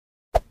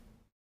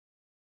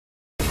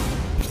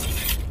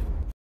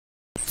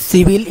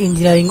Civil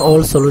engineering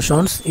all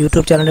solutions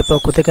YouTube চ্যানেলের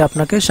পক্ষ থেকে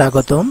আপনাকে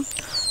স্বাগতম।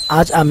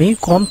 আজ আমি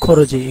কম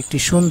খরচে একটি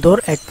সুন্দর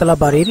একতলা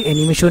বাড়ির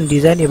অ্যানিমেশন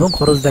ডিজাইন এবং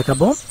খরচ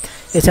দেখাবো।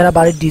 এছাড়া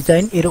বাড়ির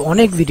ডিজাইন এর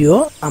অনেক ভিডিও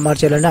আমার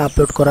চ্যানেলে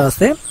আপলোড করা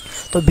আছে।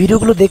 তো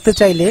ভিডিওগুলো দেখতে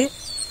চাইলে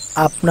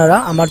আপনারা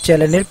আমার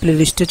চ্যানেলের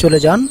প্লেলিস্টে চলে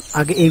যান।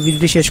 আগে এই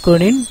ভিডিওটি শেষ করে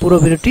নিন, পুরো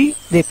ভিডিওটি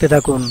দেখতে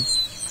থাকুন।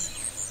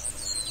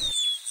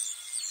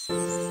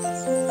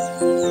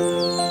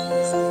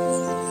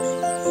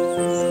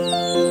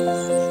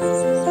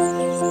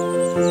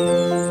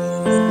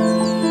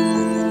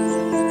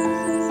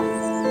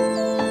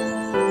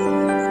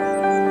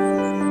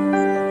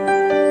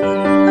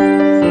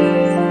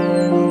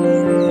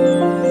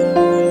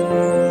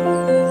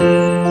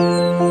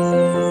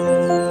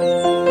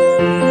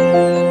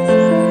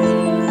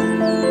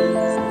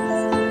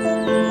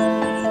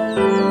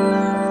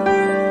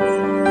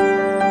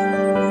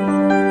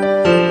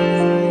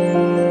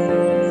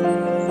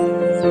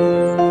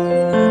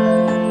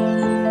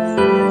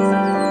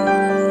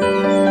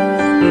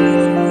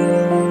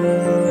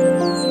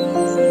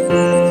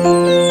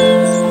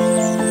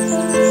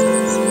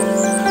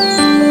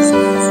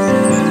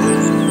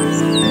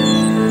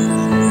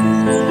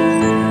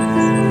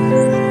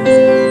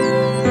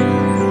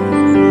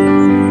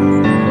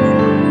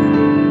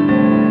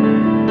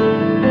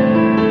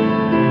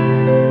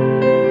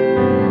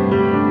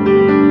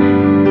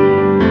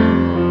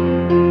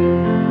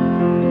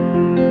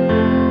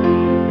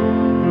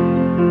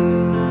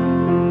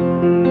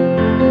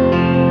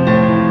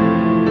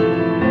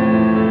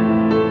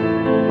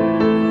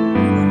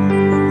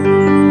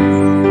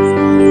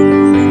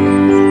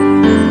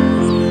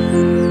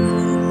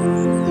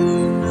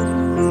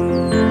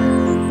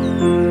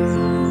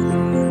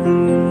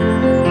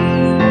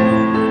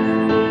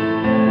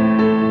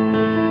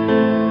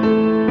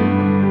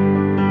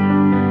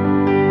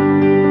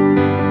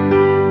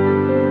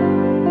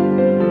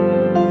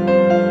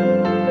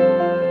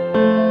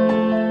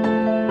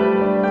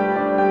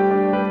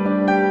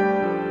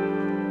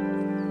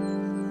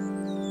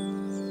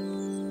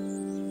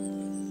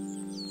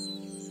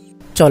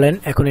 চলেন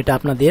এখন এটা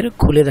আপনাদের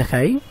খুলে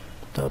দেখাই।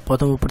 তো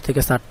প্রথম উপর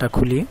থেকে সারটা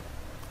খুলি।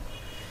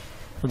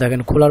 তো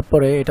দেখেন খোলার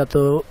পরে এটা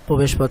তো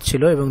প্রবেশ পথ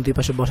ছিল এবং দুই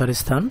পাশে বসার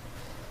স্থান।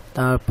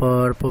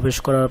 তারপর প্রবেশ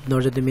করার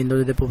মেন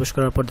দরজাতে প্রবেশ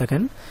করার পর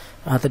দেখেন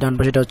হাতে ডান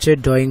পাশে এটা হচ্ছে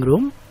ড্রয়িং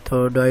রুম। তো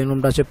ড্রয়িং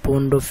রুমটা আছে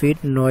 15 ফিট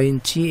 9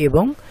 ইঞ্চি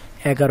এবং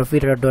 11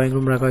 ফিট একটা ড্রয়িং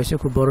রুম রাখা হয়েছে।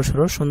 খুব বড়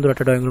সড়ো সুন্দর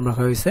একটা ড্রয়িং রুম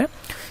রাখা হয়েছে।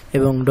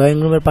 এবং ড্রয়িং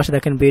রুমের পাশে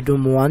দেখেন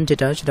বেডরুম 1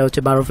 সেটা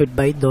হচ্ছে 12 ফিট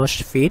বাই 10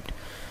 ফিট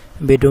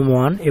বেডরুম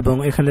 1। এবং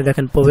এখানে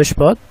দেখেন প্রবেশ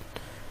পথ,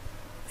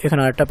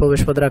 এখানে আরেকটা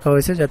প্রবেশ পথ রাখা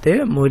হয়েছে যাতে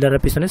মহিলারা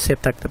পিছনে সেফ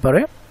থাকতে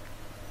পারে।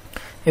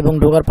 এবং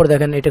ঢোকার পর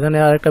দেখেন এখানে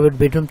আরেকটা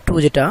বেডরুম 2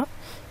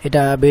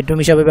 এটা বেডরুম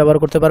হিসাবে ব্যবহার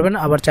করতে পারবেন,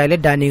 আবার চাইলে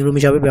ডাইনিং রুম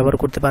হিসাবে ব্যবহার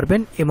করতে পারবেন,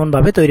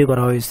 এমনভাবে তৈরি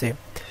করা হয়েছে।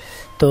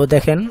 তো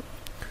দেখেন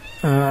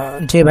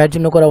যে ভাইয়ের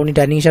জন্য করা উনি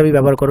ডাইনিং হিসাবে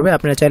ব্যবহার করবে,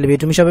 আপনারা চাইলে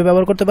বেডরুম হিসাবে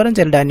ব্যবহার করতে পারেন,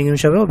 চাইলে ডাইনিং রুম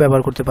হিসাবেও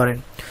ব্যবহার করতে পারেন।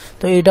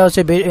 তো এটা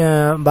হচ্ছে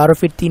 12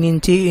 ফিট 3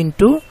 ইঞ্চি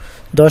ইন্টু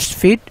 10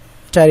 ফিট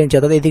 4 ইঞ্চি,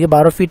 অর্থাৎ এদিকে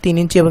 12 ফিট 3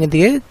 ইঞ্চি এবং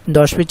এদিকে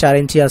 10 ফিট 4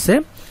 ইঞ্চি আছে।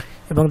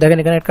 এবং দেখেন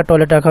এখানে একটা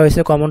টয়লেট রাখা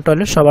হয়েছে, কমন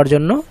টয়লেট সবার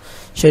জন্য,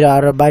 সেটা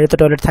আর বাইরে তো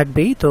টয়লেট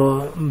থাকবেই। তো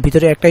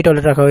ভিতরে একটাই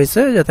টয়লেট রাখা হয়েছে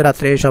যাতে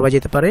রাত্রে সবাই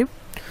যেতে পারে।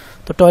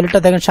 তো টয়লেটটা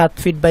দেখেন 7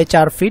 ফিট বাই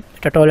 4 ফিট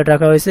একটা টয়লেট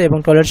রাখা হয়েছে এবং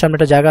টয়লেটের সামনে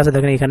একটা জায়গা আছে।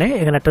 দেখেন এখানে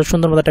একটা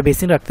সুন্দর মতো একটা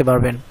বেসিন রাখতে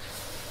পারবেন।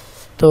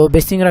 তো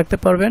বেসিন রাখতে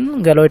পারবেন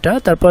গেল এটা।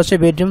 তারপর হচ্ছে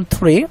বেডরুম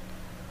 3।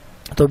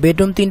 তো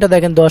বেডরুম 3টা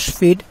দেখেন 10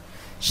 ফিট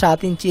 7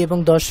 ইঞ্চি এবং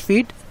 10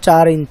 ফিট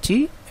 4 ইঞ্চি,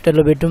 এটা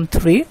হলো বেডরুম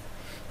 3।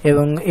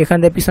 এবং এখান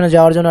থেকে পিছনে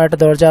যাওয়ার জন্য একটা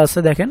দরজা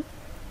আছে, দেখেন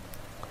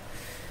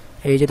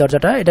এই যে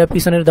দরজাটা, এটা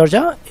পিছনের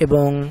দরজা।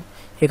 এবং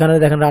এখানে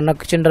দেখেন রান্না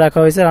কিচেনটা রাখা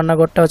হয়েছে।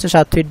 রান্নাঘরটা হচ্ছে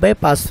 7 ফিট বাই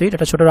 5 ফিট,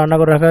 একটা ছোট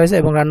রান্নাঘর রাখা হয়েছে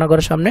এবং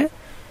রান্নাঘরের সামনে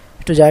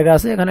একটু জায়গা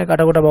আছে, এখানে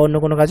কাটাকুটা বা অন্য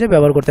কোনো কাজে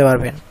ব্যবহার করতে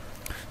পারবেন।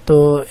 তো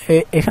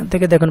এখান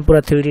থেকে দেখুন পুরো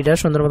 3Dটা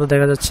সুন্দর মতো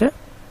দেখা যাচ্ছে।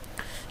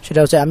 সেটা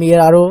হচ্ছে আমি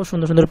এর আরও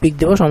সুন্দর সুন্দর পিক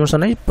দেবো, সমস্যা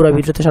নেই, পুরো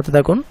ভিডিওতে সাথে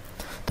থাকুন।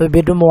 তো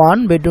বেডরুম 1,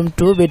 বেডরুম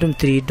 2, বেডরুম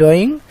 3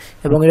 ড্রয়িং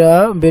এবং এরা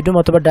বেডরুম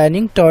অথবা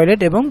ডাইনিং, টয়লেট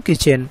এবং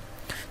কিচেন।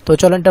 তো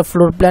চলেন এটা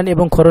ফ্লোর প্ল্যান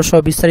এবং খরচ সহ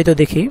বিস্তারিত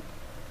দেখি।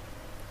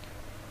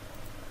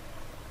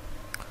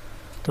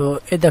 তো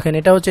এই দেখেন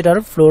এটা হচ্ছে এটার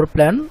ফ্লোর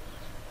প্ল্যান।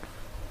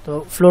 তো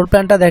ফ্লোর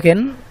প্ল্যানটা দেখেন,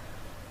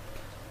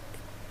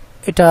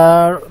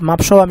 এটার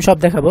মাপসহ আমি সব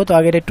দেখাবো। তো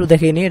আগে একটু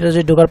দেখিয়ে নিই। এটা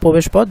হচ্ছে ঢোকার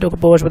প্রবেশ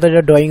পথে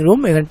এটা ড্রয়িং রুম,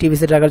 এখানে টিভি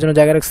সেট রাখার জন্য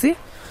জায়গা রাখছি।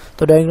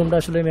 তো ড্রয়িং রুমটা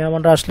আসলে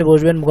মেহমানরা আসলে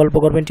বসবেন, গল্প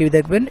করবেন, টিভি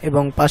দেখবেন।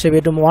 এবং পাশে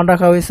বেডরুম 1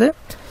 রাখা হয়েছে।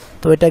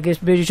 তো এটা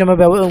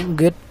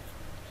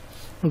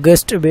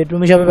গেস্ট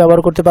বেডরুম হিসাবে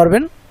ব্যবহার করতে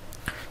পারবেন।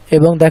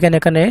 এবং দেখেন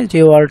এখানে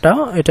যে ওয়ালটা,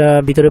 এটা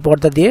ভিতরে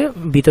পর্দা দিয়ে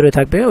ভিতরে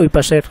থাকবে, ওই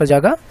পাশে একটা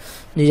জায়গা,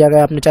 যে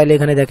জায়গায় আপনি চাইলে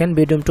এখানে দেখেন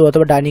বেডরুম 2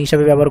 অথবা ডাইনিং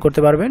হিসাবে ব্যবহার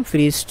করতে পারবেন।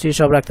 ফ্রিজ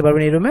সব রাখতে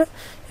পারবেন এই রুমে।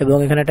 এবং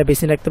এখানে একটা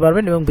বেসিন রাখতে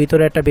পারবেন এবং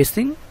ভিতরে একটা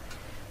বেসিন,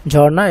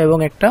 ঝর্ণা এবং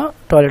একটা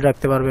টয়লেট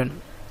রাখতে পারবেন,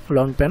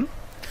 লং প্যান।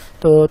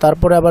 তো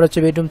তারপরে আবার হচ্ছে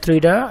বেডরুম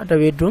 3টা একটা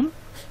বেডরুম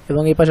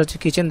এবং এই পাশে হচ্ছে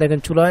কিচেন, দেখেন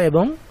চুলা,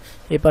 এবং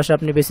এই পাশে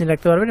আপনি বেসিন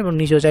রাখতে পারবেন এবং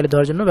নিচেও চাইলে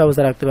ধরার জন্য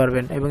ব্যবস্থা রাখতে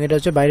পারবেন। এবং এটা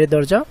হচ্ছে বাইরের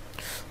দরজা।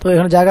 তো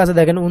এখানে জায়গা আছে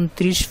দেখেন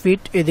 29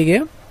 ফিট এদিকে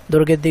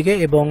দৈর্ঘ্যের দিকে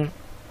এবং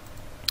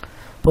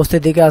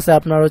পোস্টের দিকে আছে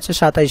আপনার হচ্ছে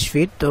 27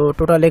 ফিট। তো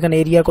টোটাল এখানে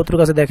এরিয়া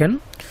কতটুকু আছে দেখেন,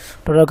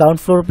 টোটাল গ্রাউন্ড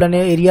ফ্লোর প্ল্যানে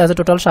এরিয়া আছে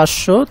টোটাল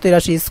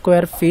 783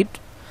 স্কোয়ার ফিট।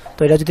 তো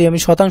এটা যদি আমি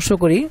শতাংশ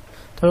করি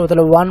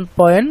তাহলে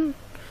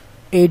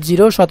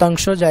 1.80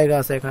 শতাংশ জায়গা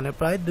আছে এখানে,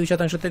 প্রায়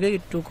 2% থেকে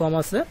একটু কম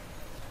আছে।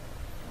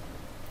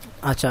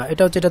 আচ্ছা,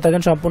 এটা হচ্ছে, এটা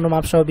দেখেন সম্পূর্ণ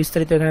মাপ সহ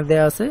বিস্তারিত এখানে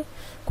দেওয়া আছে,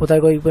 কোথায়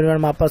কই পরিমাণ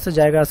মাপ আছে,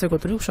 জায়গা আছে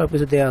কতটুকু, সব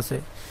কিছু দেওয়া আছে।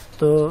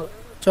 তো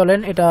চলেন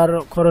এটার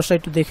খরচটা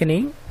একটু দেখে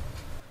নিই।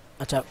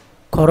 আচ্ছা,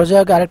 খরচের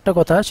আগে আরেকটা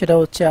কথা, সেটা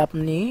হচ্ছে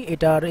আপনি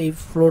এটার এই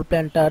ফ্লোর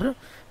প্ল্যানটার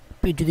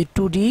যদি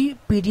 2D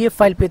পিডিএফ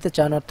ফাইল পেতে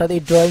চান, অর্থাৎ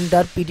এই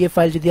ড্রয়িংটার পিডিএফ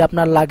ফাইল যদি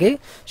আপনার লাগে,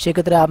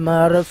 সেক্ষেত্রে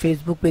আমার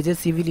ফেসবুক পেজে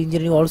সিভিল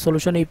ইঞ্জিনিয়ারিং অল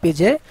সলিউশন এই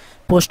পেজে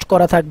পোস্ট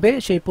করা থাকবে,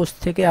 সেই পোস্ট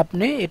থেকে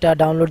আপনি এটা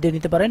ডাউনলোড দিয়ে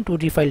নিতে পারেন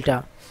 2D ফাইলটা।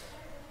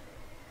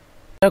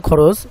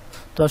 খরচ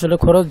তো আসলে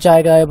খরচ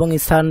জায়গা এবং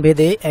স্থান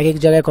ভেদে এক এক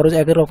জায়গায় খরচ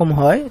এক এক রকম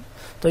হয়,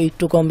 তো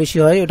একটু কম বেশি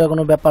হয়, এটা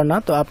কোনো ব্যাপার না।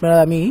 তো আপনারা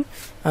আমি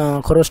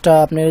খরচটা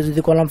আপনার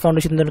যদি কলাম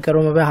ফাউন্ডেশন দেন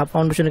কেমন হবে, হাফ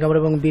ফাউন্ডেশন কেমন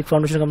এবং বিগ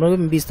ফাউন্ডেশন কেমন হবে,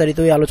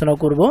 বিস্তারিতই আলোচনা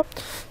করব।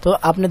 তো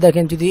আপনি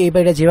দেখেন, যদি এই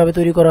বাড়িটা যেভাবে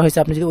তৈরি করা হয়েছে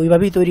আপনি যদি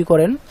ওইভাবেই তৈরি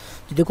করেন,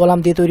 যদি কলাম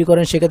দিয়ে তৈরি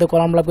করেন, সেক্ষেত্রে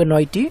কলাম লাগবে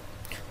 9টি,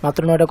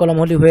 মাত্র 9টা কলাম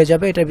হলেই হয়ে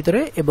যাবে এটার ভিতরে।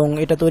 এবং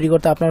এটা তৈরি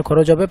করতে আপনার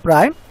খরচ হবে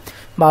প্রায়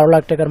 12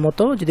 লাখ টাকার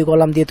মতো যদি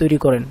কলাম দিয়ে তৈরি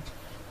করেন।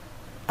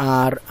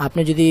 আর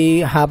আপনি যদি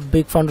হাফ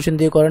বিগ ফাউন্ডেশন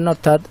দিয়ে করেন,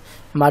 অর্থাৎ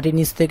মাটির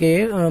নিচ থেকে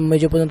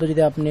মেঝে পর্যন্ত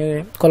যদি আপনি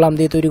কলাম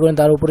দিয়ে তৈরি করেন,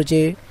 তার উপরে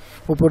যে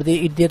উপর দিয়ে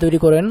ইট দিয়ে তৈরি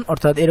করেন,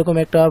 অর্থাৎ এরকম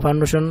একটা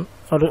ফাউন্ডেশন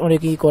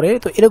অনেকেই করে,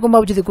 তো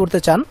এরকমভাবে যদি করতে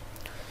চান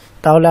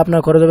তাহলে আপনার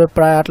খরচ হবে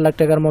প্রায় 8 লাখ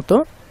টাকার মতো।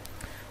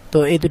 তো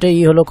এই দুটাই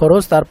হলো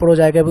খরচ, তারপরও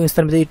জায়গা এবং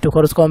স্থান মধ্যে একটু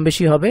খরচ কম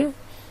বেশি হবে।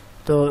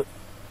 তো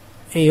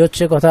এই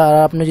হচ্ছে কথা। আর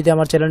আপনি যদি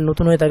আমার চ্যানেল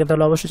নতুন হয়ে থাকেন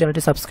তাহলে অবশ্যই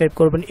চ্যানেলটি সাবস্ক্রাইব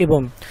করবেন, এবং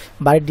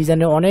বাড়ির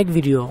ডিজাইনের অনেক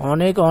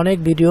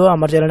ভিডিও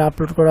আমার চ্যানেলে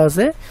আপলোড করা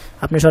আছে।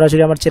 আপনি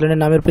সরাসরি আমার চ্যানেলের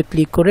নামের উপর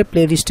ক্লিক করে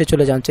প্লে লিস্টে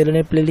চলে যান,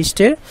 চ্যানেলের প্লে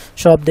লিস্টে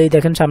সব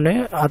দেখেন, সামনে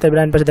হাতের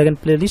ডান পাশে দেখেন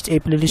প্লে লিস্ট, এই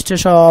প্লে লিস্টে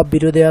সব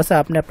ভিডিও দেওয়া আছে,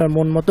 আপনি আপনার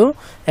মন মতো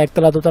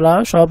একতলা দোতলা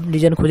সব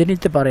ডিজাইন খুঁজে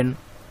নিতে পারেন।